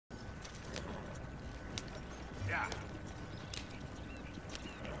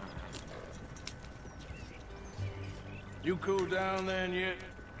You cool down then yet?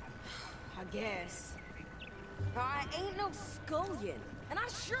 I guess. I ain't no scullion, and I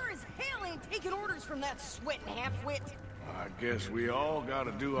sure as hell ain't taking orders from that sweating half-wit. I guess we all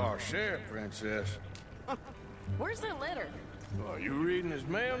gotta do our share, Princess. Where's that letter? Are you reading his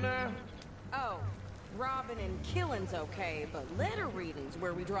mail now? Oh, robbing and killing's okay, but letter reading's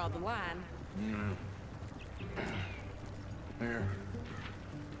where we draw the line. Here.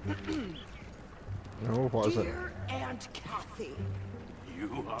 No, what is it? Dear Aunt Kathy,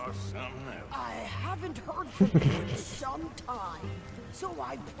 You are something else. I haven't heard from you in some time, so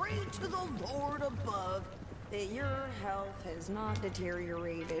I pray to the Lord above that your health has not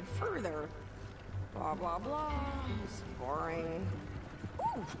deteriorated further. Blah, blah, blah. It's boring.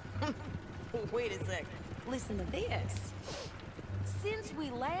 Ooh! Wait a sec. Listen to this. Since we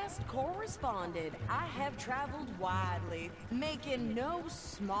last corresponded, I have traveled widely, making no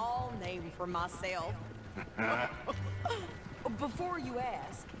small name for myself. Before you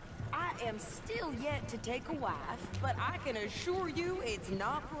ask, I am still yet to take a wife, but I can assure you it's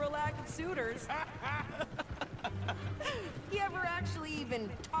not for a lack of suitors. You ever actually even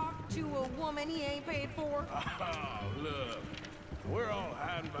talk to a woman he ain't paid for? Oh, look. We're all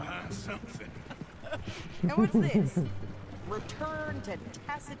hiding behind something. And what's this? Return to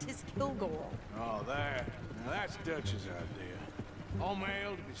Tacitus Kilgore. Oh, that. Now that's Dutch's idea. All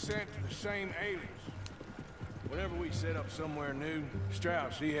mail to be sent to the same alias. Whenever we set up somewhere new,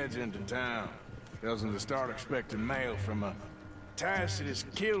 Strauss, he heads into town. Tells them to start expecting mail from a Tacitus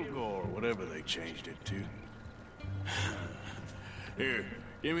Kilgore, whatever they changed it to. Here,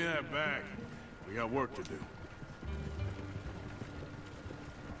 give me that back. We got work to do.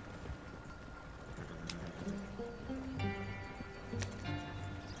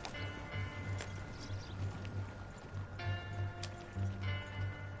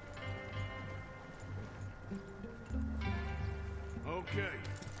 Okay.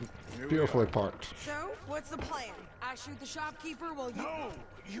 Here we Beautifully are. parked. So, what's the plan? I shoot the shopkeeper while you... No!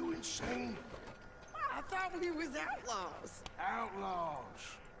 You insane? I thought we was outlaws.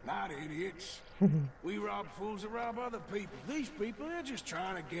 Outlaws, not idiots. We rob fools that rob other people. These people, they're just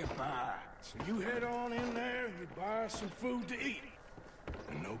trying to get by. So you head on in there and you buy us some food to eat.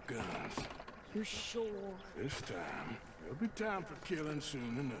 And no guns. You sure? This time, there'll be time for killing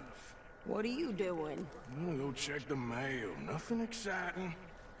soon enough. What are you doing? I'm gonna go check the mail. Nothing exciting.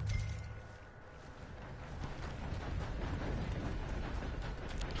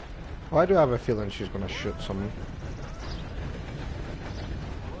 I do have a feeling she's gonna shoot someone.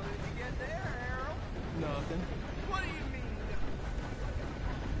 What did you get there, Harold? Nothing. What do you mean?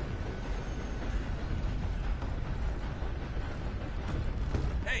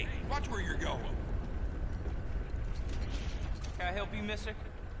 Hey, watch where you're going. Can I help you, mister?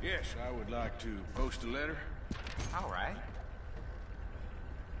 Yes, I would like to post a letter. All right.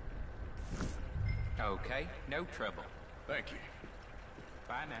 Okay, no trouble. Thank you.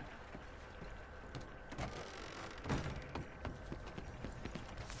 Bye now.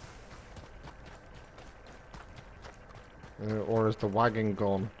 Or is the wagon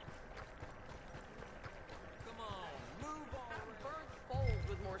gone? Come on, move on. Birth foals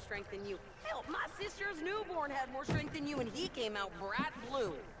with more strength than you. Hell, my sister's newborn had more strength than you, and he came out bright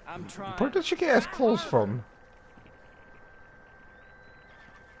blue. I'm trying. Where did she get his clothes from?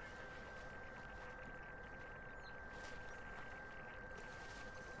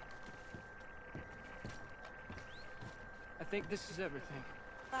 I think this is everything.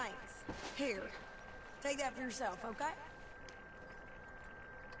 Thanks. Here, take that for yourself, okay?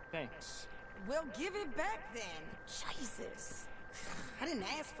 Thanks. Well, give it back then. Jesus. I didn't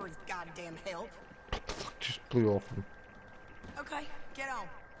ask for his goddamn help. Just blew off him. Okay, get on.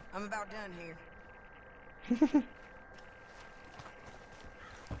 I'm about done here.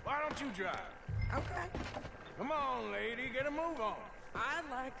 Why don't you drive? Okay. Come on, lady, get a move on. I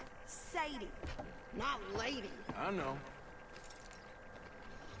like Sadie, not lady. I know.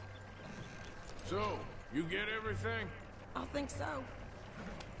 So, you get everything? I think so.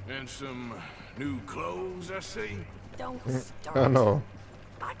 And some new clothes, I see? Don't start. Oh no.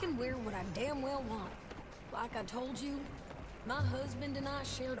 I can wear what I damn well want. Like I told you, my husband and I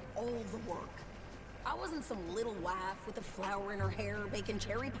shared all the work. I wasn't some little wife with a flower in her hair baking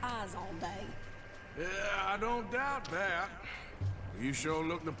cherry pies all day. Yeah, I don't doubt that. You sure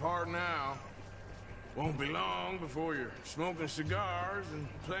look the part now. Won't be long before you're smoking cigars and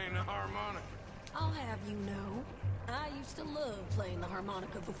playing the harmonica. I'll have you know, I used to love playing the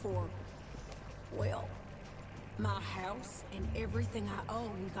harmonica before. Well, my house and everything I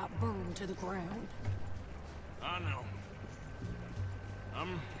own got burned to the ground. I know.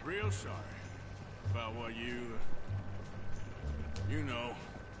 I'm real sorry about what you You know.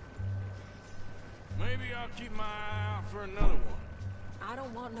 Maybe I'll keep my eye out for another one. I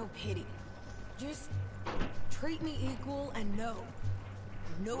don't want no pity. Just treat me equal and know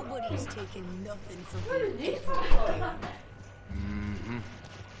nobody's taking nothing from me ever again. Mm-hmm.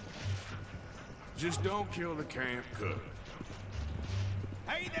 Just don't kill the camp cook.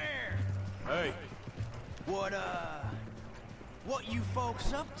 Hey there! Hey, What you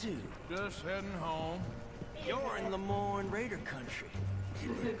folks up to? just heading home. You're in Lemoyne Raider country.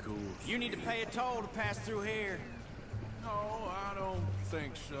 Keep it cool. You need to pay a toll to pass through here. No, I don't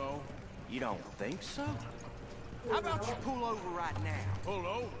think so. You don't think so? How about you pull over right now? Pull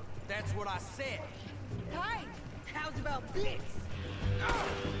over. That's what I said. Hey, how's about this?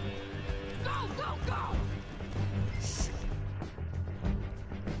 Go, go, go!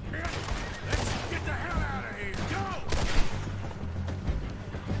 Let's get the hell out of here. Go!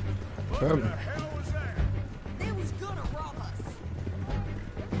 What the hell was that? They was gonna rob us.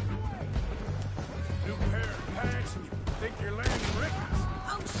 New pair of pants and you think you're landing rickets?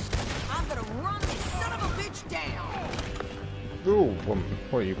 Oh, I'm gonna run this son of a bitch down. Ooh,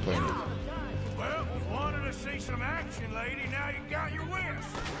 what are you playing? Well, you wanted to see some action, lady. Now you got your wish.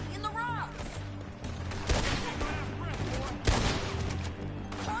 In the rocks.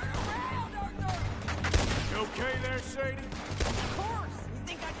 Turn around, Arthur. You okay there, Sadie? Of course. You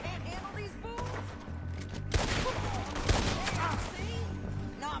think I can't handle these fools? See?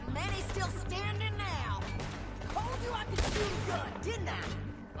 Not many still standing now. Told you I could shoot a gun, didn't I?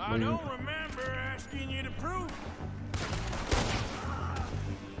 I don't remember asking you to prove it.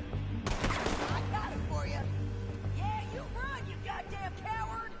 I got it for you. Yeah, you run, you goddamn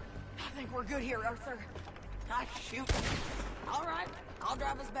coward. I think we're good here, Arthur. I shoot. All right, I'll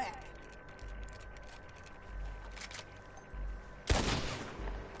drive us back.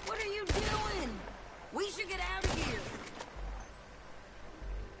 What are you doing? We should get out of here.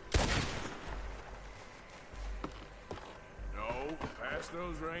 No, pass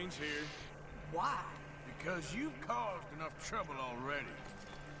those reins here. Why? Because you've caused enough trouble already.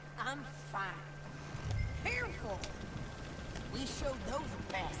 I'm fine. Careful. We showed those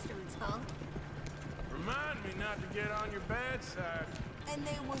bastards, huh? Remind me not to get on your bad side. And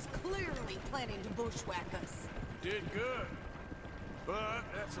they was clearly planning to bushwhack us. Did good. But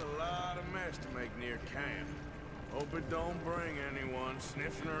that's a lot of mess to make near camp. Hope it don't bring anyone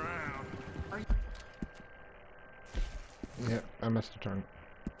sniffing around. Yeah, I missed a turn.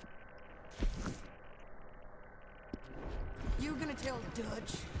 You gonna tell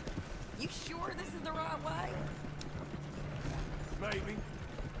Dutch? You sure this is the right way? Maybe.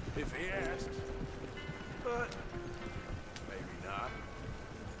 If he asks. But maybe not.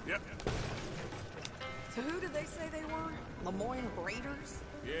 Yep. So who did they say they were? Lemoyne Raiders?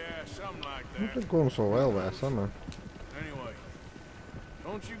 Yeah, something like It's that. been going so well there, summer. Anyway,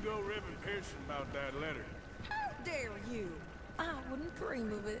 don't you go ribbing Pearson about that letter. How dare you? I wouldn't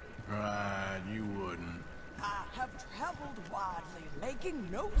dream of it. Right, you wouldn't. I have traveled widely, making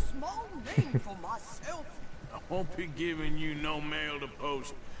no small name for myself. I won't be giving you no mail to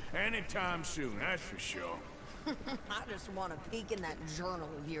post anytime soon, that's for sure. I just want to peek in that journal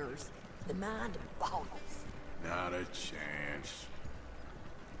of yours. The mind boggles. Not a chance.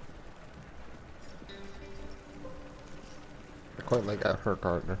 I quite like her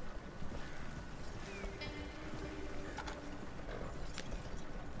character.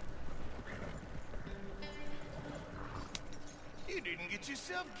 You didn't get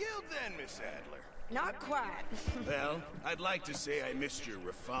yourself killed then, Miss Adler. Not quite. Well, I'd like to say I missed your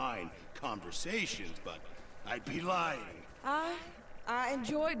refined conversations, but I'd be lying. I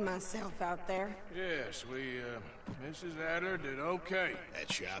enjoyed myself out there. Yes, Mrs. Adler did okay.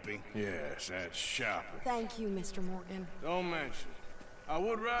 At shopping? Yes, that's shopping. Thank you, Mr. Morgan. Don't mention it. I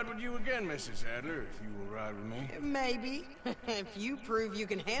would ride with you again, Mrs. Adler, if you will ride with me. Maybe. If you prove you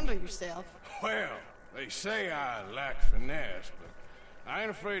can handle yourself. Well, they say I lack finesse, but I ain't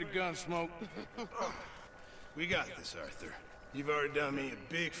afraid of gun smoke. We got this, Arthur. You've already done me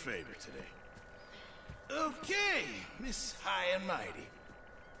a big favor today. Okay, Miss High and Mighty.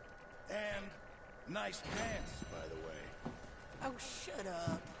 And nice pants, by the way. Oh, shut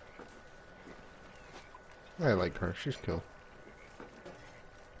up. I like her, she's cool.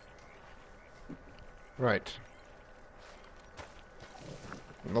 Right.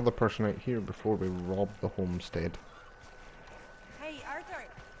 Another person out here before we rob the homestead. Hey, Arthur.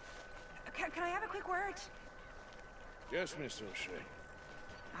 Can I have a quick word? Yes, Miss O'Shea.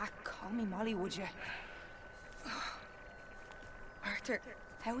 Ah, call me Molly, would you? Arthur,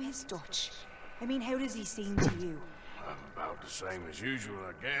 how is Dutch? I mean, how does he seem to you? I'm about the same as usual,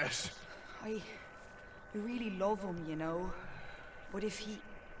 I guess. I really love him, you know. But if he...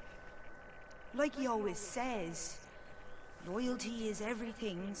 Like he always says, loyalty is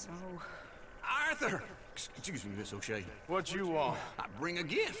everything, so... Arthur! Excuse me, Miss O'Shea. What you want? I bring a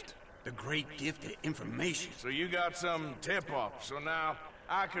gift. The great gift of information. So you got some tip-off, so now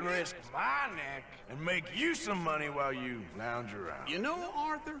I can risk my neck and make you some money while you lounge around. You know,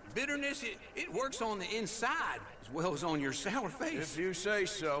 Arthur, bitterness, it works on the inside as well as on your sour face. If you say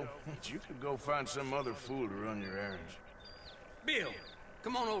so, you could go find some other fool to run your errands. Bill,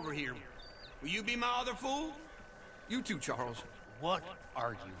 come on over here. Will you be my other fool? You too, Charles. What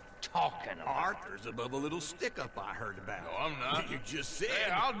are you talking about? Arthur's above a little stick-up I heard about. No, I'm not. You just said...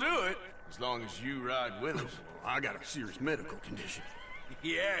 Hey, I'll do it, as long as you ride with us. I got a serious medical condition.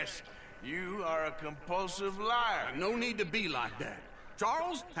 Yes, you are a compulsive liar. No need to be like that.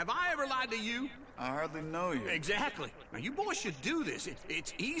 Charles, have I ever lied to you? I hardly know you. Exactly. Now, you boys should do this.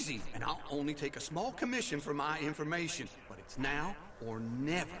 It's easy, and I'll only take a small commission for my information. But it's now or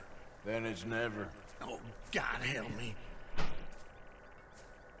never. Then it's never. Oh, God help me.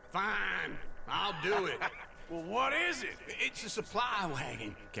 Fine, I'll do it. Well, what is it? It's a supply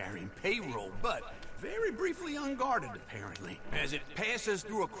wagon carrying payroll, but very briefly unguarded, apparently. As it passes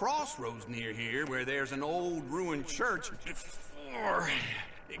through a crossroads near here where there's an old ruined church before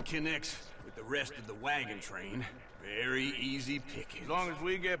it connects with the rest of the wagon train. Very easy pickings. As long as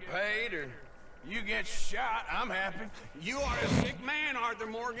we get paid or you get shot, I'm happy. You are a sick man, Arthur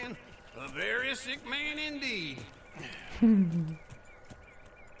Morgan. A very sick man indeed.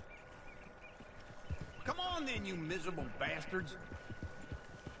 Come on then, you miserable bastards.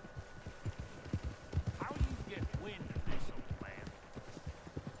 How you get wind of this old man?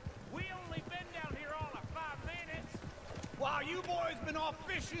 We only been down here all of 5 minutes. While you boys been off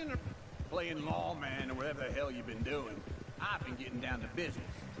fishing or playing lawman or whatever the hell you've been doing, I've been getting down to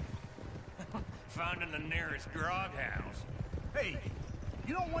business. Finding the nearest grog house. Hey,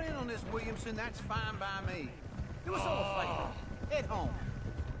 you don't want in on this, Williamson, that's fine by me. Do us all a favor. Head home.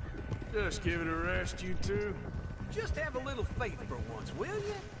 Just give it a rest, you two. Just have a little faith for once, will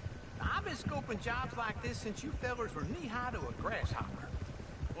you? I've been scoping jobs like this since you fellers were knee-high to a grasshopper.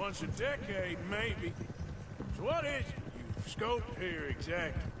 Once a decade, maybe. So what is it you've scoped here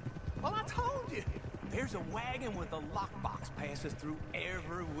exactly? Well, I told you. There's a wagon with a lockbox passes through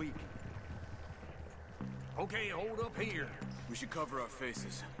every week. Okay, hold up here. We should cover our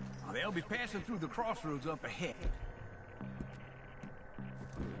faces. They'll be passing through the crossroads up ahead.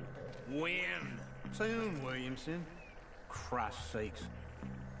 When? Soon, Williamson. Christ's sakes.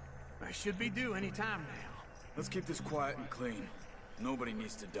 They should be due any time now. Let's keep this quiet and clean. Nobody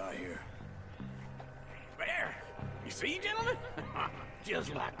needs to die here. There! You see, gentlemen?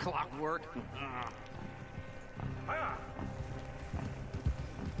 Just like clockwork.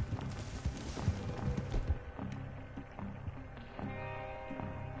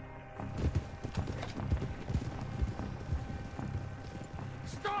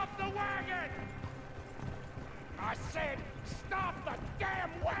 Stop the wagon! I said, stop the damn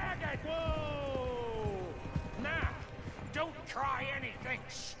wagon! Whoa! Now, don't try anything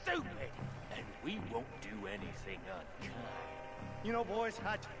stupid, and we won't do anything unkind. You know, boys,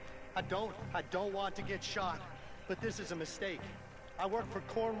 I don't want to get shot, but this is a mistake. I work for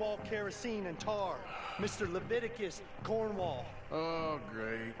Cornwall Kerosene and Tar, Mr. Leviticus Cornwall. Oh,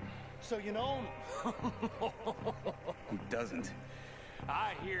 great. So you know him? Who doesn't?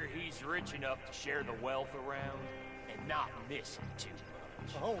 I hear he's rich enough to share the wealth around and not miss it too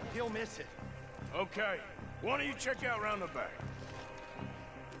much. Oh, he'll miss it. Okay, why don't you check out round the back?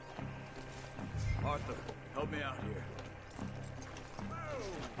 Arthur, help me out here.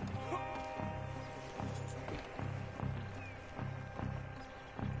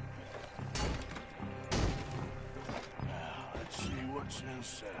 Now, let's see what's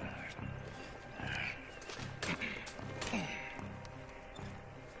inside.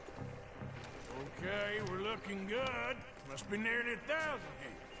 Okay, we're looking good. Must be nearly 1,000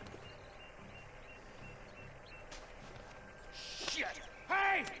 here. Shit!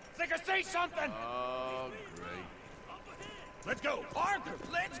 Hey! Think I see something! Oh, great. Let's go! Arthur,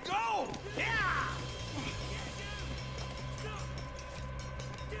 let's go! Yeah!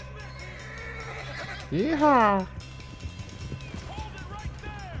 Yeehaw! Hold it right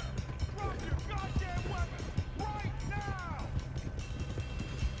there! Drop your goddamn weapon! Right now!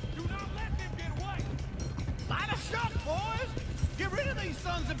 Do not let them get away! Light a shot, boys! Get rid of these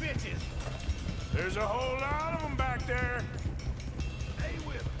sons of bitches! There's a whole lot of them back there. Stay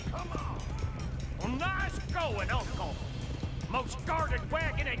with them, come on! Well, nice going, Uncle! Most guarded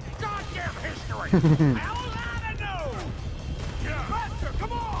wagon in goddamn history! Hell, I know! Yeah! Faster,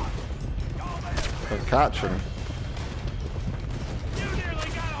 come on! They're catching.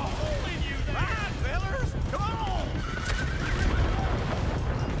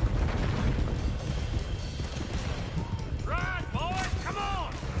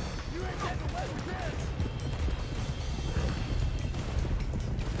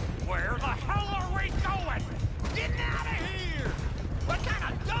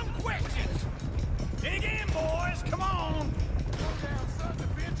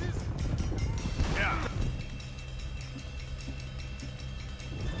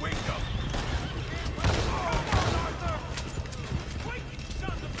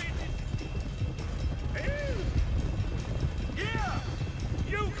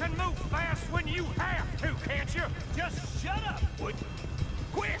 You have to, can't you? Just shut up, would you?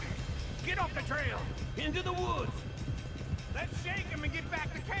 Quick! Get off the trail! Into the woods! Let's shake him and get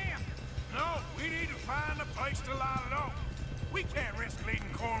back to camp! No, we need to find a place to lie low. We can't risk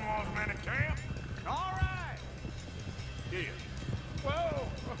leading Cornwall's men to camp. All right! Here. Whoa!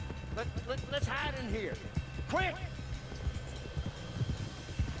 Let's hide in here. Quick!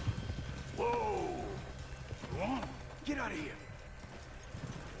 Whoa! Go on. Get out of here.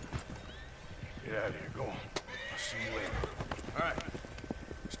 Get out of here. Go on. I'll see you later. All right.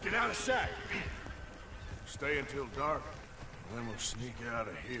 Let's get out of sight. Stay until dark, and then we'll sneak out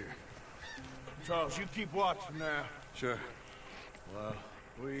of here. Charles, you keep watching now. Sure. Well,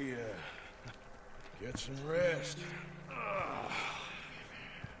 we, get some rest.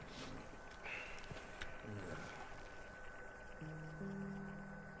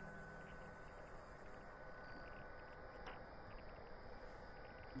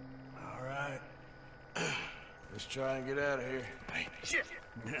 All right. Let's try and get out of here. Hey, shit!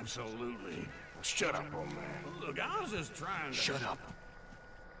 Absolutely. Shut up, old man. Look, I was just trying to... Shut up.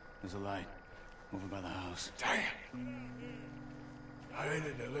 There's a light over by the house. Damn. I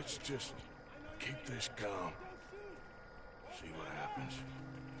hated it. Let's just keep this calm. See what happens.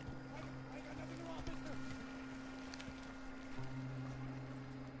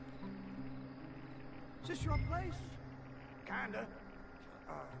 Is this your place? Kinda.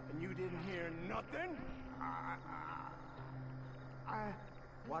 And you didn't hear nothing?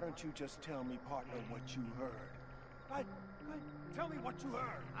 Why don't you just tell me, partner, what you heard? Tell me what you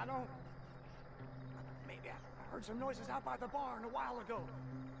heard. I don't... Maybe I heard some noises out by the barn a while ago.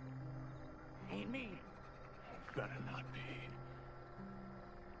 Ain't me. Better not be.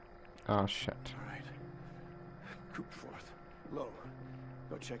 Ah, shit. All right. Coopforth. Lo,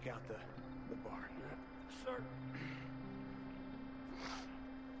 go check out the barn. Sir.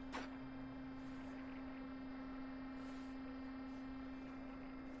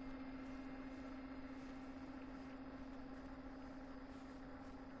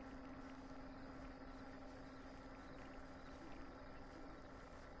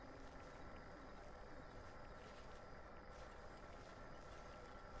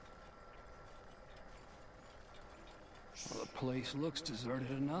 Well, the place looks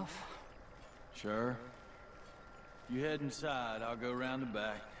deserted enough. Sure. You head inside, I'll go round the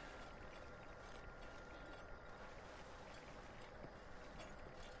back.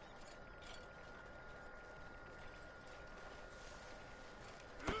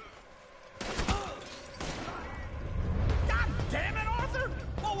 God damn it, Arthur!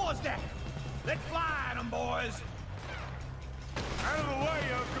 What was that? Let's fly at 'em, boys! Out of the way,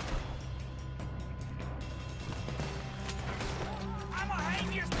 Uncle. I'm gonna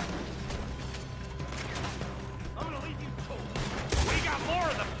hang you! I'm gonna leave you cold. We got more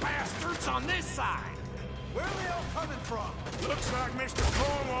of the bastards on this side! Where are they all coming from? Looks like Mr.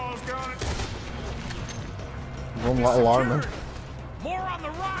 Cornwall's got it. One little alarming. More on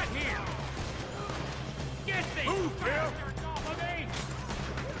the right here! Get these bastards off of me!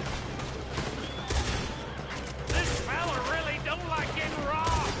 This fella really don't like getting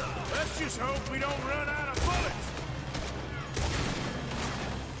robbed! Let's just hope we don't run out of bullets.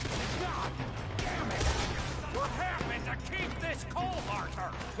 God damn it! What happened to keep this coal,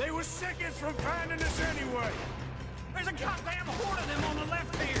 Arthur? They were seconds from finding us anyway. There's a goddamn horde of them on the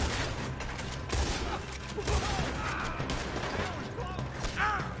left here!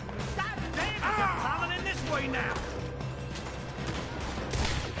 God damn it! They're coming in this way now!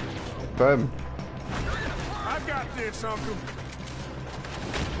 Boom. I've got this, Uncle.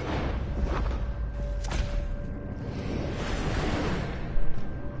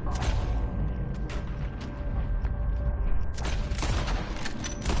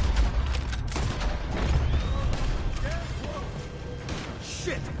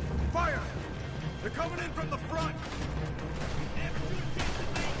 Shit! Fire! They're coming in from the front!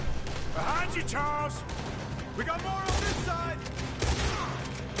 Behind you, Charles. We got more on this side!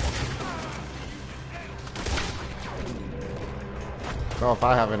 Oh, if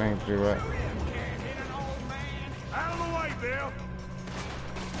I have anything to do with it. Out of the way, Bill.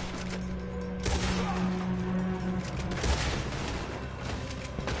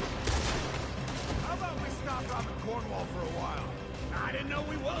 How about we stop robbing Cornwall for a while? I didn't know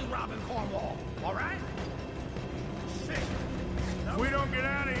we was robbing Cornwall, all right? Shit! If we don't get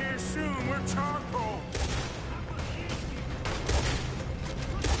out of here soon, we're charcoal.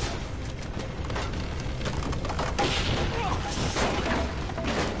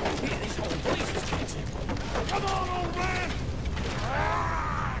 This whole place is tense. Come on, old man.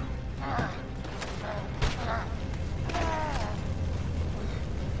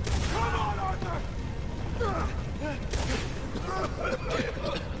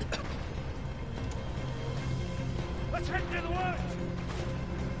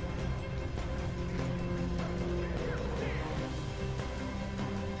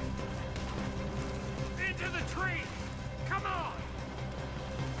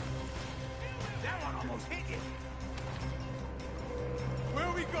 Where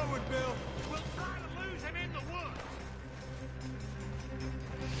are we going, Bill? We'll try to lose him in the woods.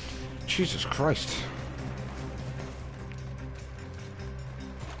 Jesus Christ.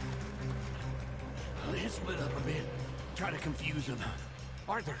 Let's split up a bit. Try to confuse them.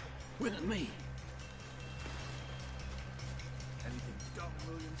 Arthur, with me. Anything dumb,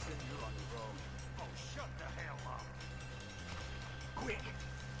 Williamson, you're on your own. Oh, shut the hell up. Quick,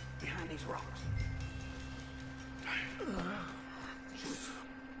 behind these rocks.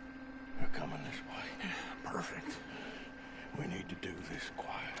 They're coming this way. Perfect. We need to do this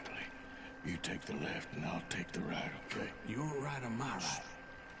quietly. You take the left and I'll take the right, okay? You're right on my right.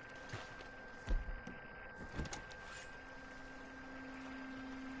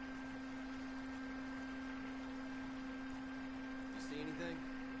 You see anything?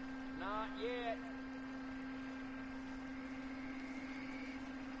 Not yet.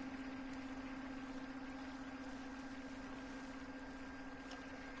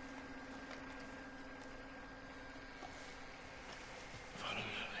 Follow the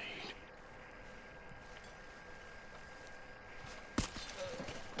lead.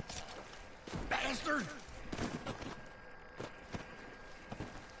 Bastard!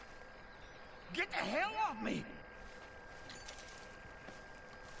 Get the hell off me!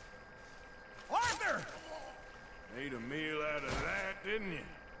 Arthur! Made a meal out of that, didn't you?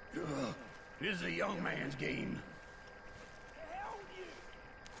 This is a young man's game.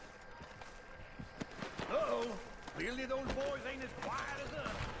 Uh-oh. Clearly those boys ain't as quiet as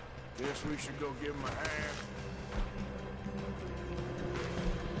us. Guess we should go give him a hand.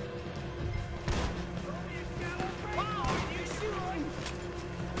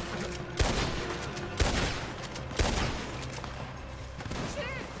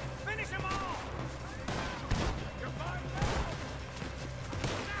 Finish him off! You're fine now!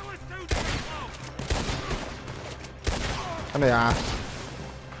 Now it's too damn close! And the ass.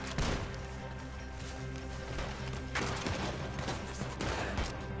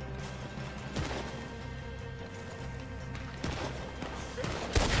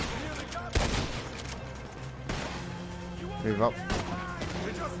 Move up.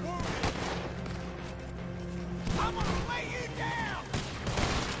 They just wounded. I'm gonna lay you down!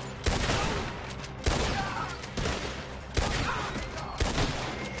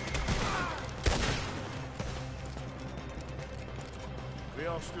 We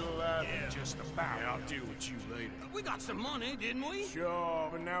all still alive? Yeah, just about. Yeah, I'll deal with you later. We got some money, didn't we? Sure,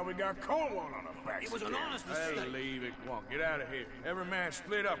 but now we got Cornwall on our backs. It was an honest Hey, mistake. leave it. Come on, get out of here. Every man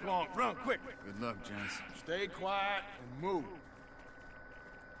split up. Long, run quick. Good luck, gents. Stay quiet and move.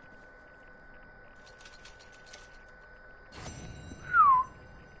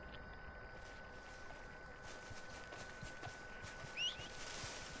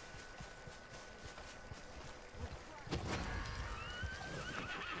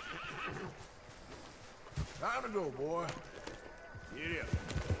 Time to go, boy. Get up.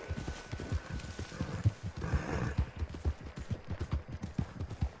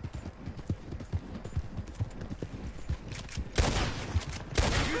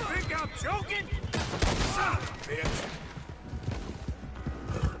 You think I'm joking? Son of a bitch.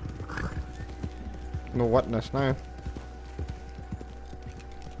 No witness now.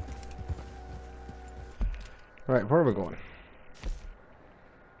 Right, where are we going?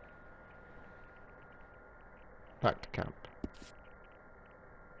 Back to camp.